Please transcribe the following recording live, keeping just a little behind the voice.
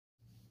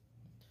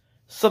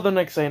So the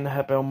next thing that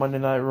happened on Monday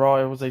Night Raw,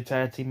 it was a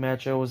tag team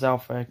match. It was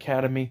Alpha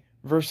Academy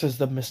versus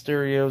the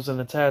Mysterios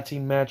in a tag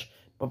team match.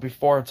 But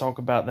before I talk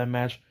about that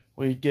match,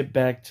 we get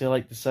back to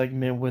the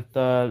segment with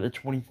the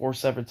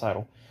 24/7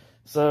 title.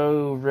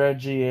 So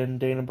Reggie and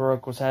Dana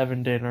Brooke was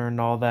having dinner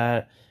and all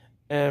that,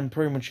 and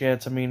pretty much you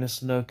had Tamina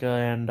Snuka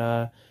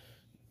and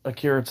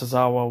Akira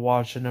Tozawa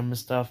watching them and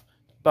stuff,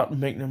 about to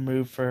make the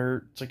move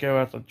to go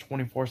after the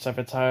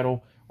 24/7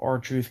 title.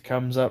 R-Truth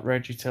comes up.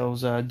 Reggie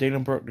tells Dana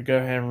Brooke to go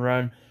ahead and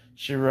run.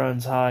 She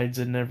runs, hides,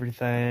 and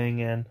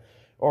everything, and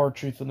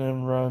R-Truth and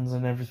them runs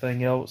and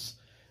everything else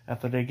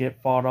after they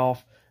get fought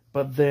off.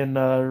 But then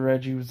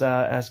Reggie was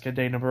asking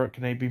Dana Brooke,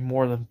 can they be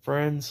more than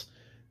friends?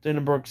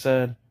 Dana Brooke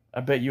said, I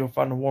bet you'll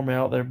find a woman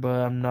out there, but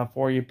I'm not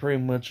for you,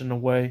 pretty much in a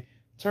way,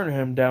 turning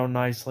him down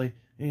nicely.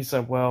 And he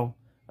said, well,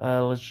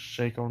 let's just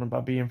shake on it by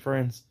being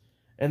friends.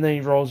 And then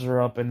he rolls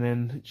her up, and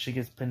then she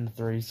gets pinned to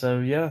 3. So,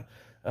 yeah,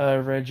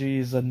 Reggie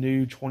is a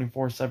new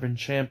 24/7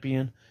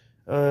 champion.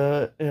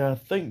 And I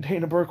think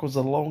Dana Brooke was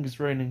the longest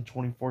reigning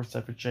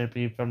 24/7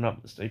 champion, if I'm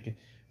not mistaken.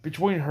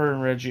 Between her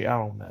and Reggie, I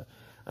don't know.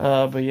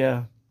 But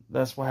yeah,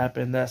 that's what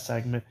happened in that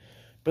segment.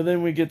 But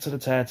then we get to the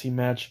tag team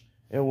match.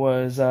 It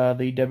was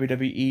the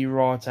WWE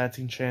Raw Tag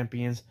Team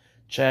Champions,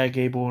 Chad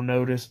Gable and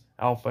Otis,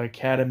 Alpha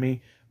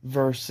Academy,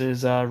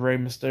 versus Rey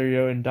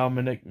Mysterio and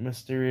Dominik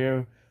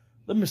Mysterio.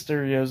 The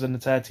Mysterios in the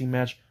tag team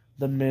match.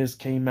 The Miz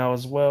came out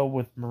as well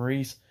with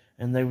Maurice,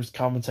 and they was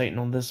commentating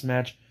on this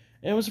match.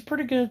 It was a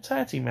pretty good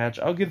tag team match.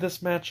 I'll give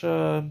this match,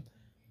 I'll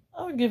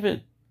give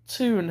it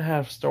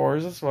 2.5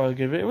 stars. That's what I'll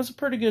give it. It was a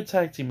pretty good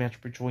tag team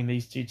match between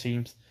these two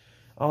teams.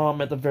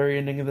 At the very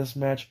ending of this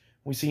match,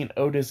 we seen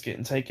Otis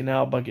getting taken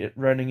out by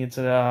running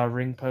into the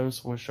ring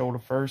post with shoulder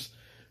first,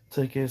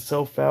 taking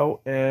himself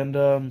out. And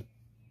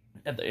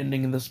at the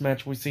ending of this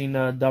match, we seen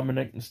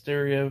Dominik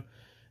Mysterio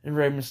and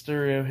Rey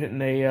Mysterio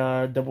hitting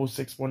a double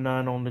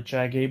 619 on the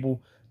Chad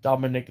Gable.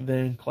 Dominik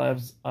then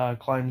climbs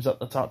up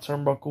the top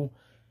turnbuckle.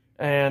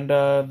 And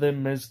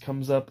then Miz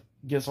comes up,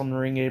 gets on the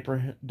ring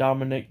apron.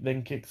 Dominik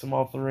then kicks him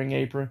off the ring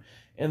apron.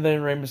 And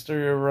then Rey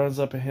Mysterio runs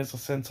up and hits a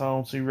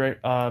senton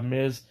to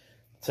Miz,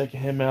 taking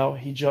him out.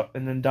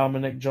 And then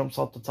Dominik jumps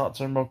off the top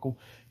turnbuckle,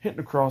 hitting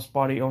the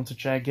crossbody onto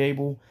Chad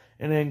Gable.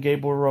 And then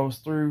Gable rolls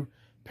through,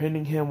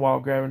 pinning him while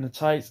grabbing the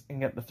tights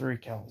and got the 3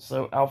 count.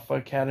 So Alpha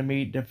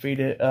Academy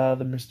defeated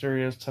the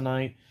Mysterios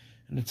tonight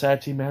in the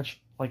tag team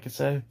match. Like I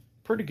said,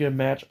 pretty good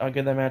match. I'll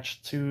give that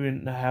match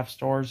 2.5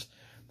 stars.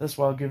 That's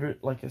why I'll give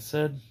it, like I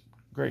said,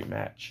 great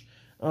match.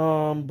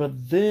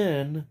 But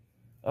then,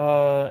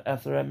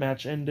 after that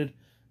match ended,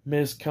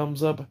 Miz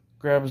comes up,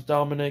 grabs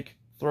Dominik,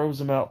 throws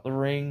him out the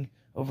ring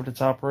over the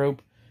top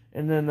rope,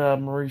 and then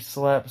Maurice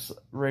slaps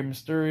Rey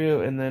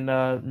Mysterio, and then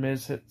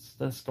Miz hits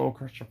the Skull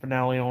Crusher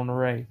finale on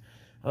Rey,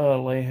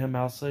 laying him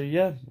out. So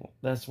yeah,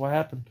 that's what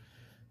happened.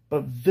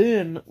 But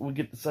then we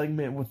get the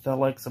segment with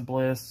Alexa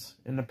Bliss,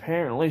 and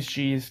apparently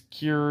she's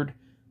cured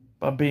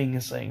by being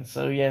insane.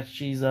 So yeah,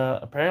 she's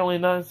apparently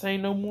not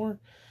insane no more.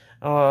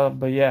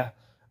 But yeah,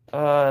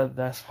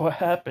 that's what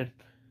happened.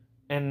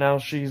 And now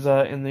she's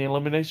in the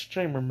Elimination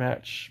Chamber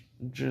match.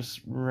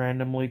 Just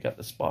randomly got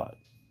the spot,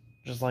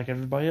 just like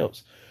everybody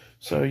else.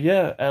 So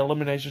yeah, at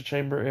Elimination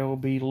Chamber, it will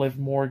be Liv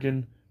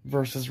Morgan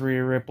versus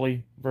Rhea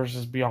Ripley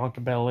versus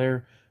Bianca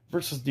Belair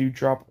versus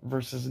Doudrop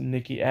versus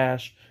Nikki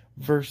Ash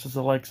versus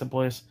Alexa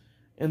Bliss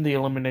in the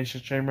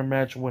Elimination Chamber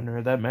match. Winner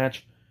of that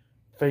match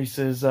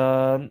faces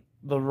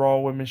the Raw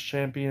Women's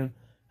Champion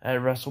at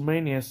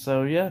WrestleMania.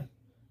 So yeah,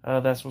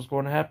 that's what's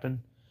going to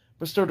happen.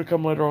 But still to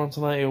come later on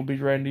tonight, it will be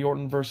Randy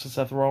Orton versus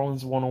Seth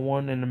Rollins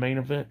 1-on-1 in the main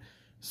event.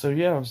 So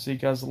yeah, I'll see you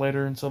guys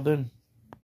later. Until then.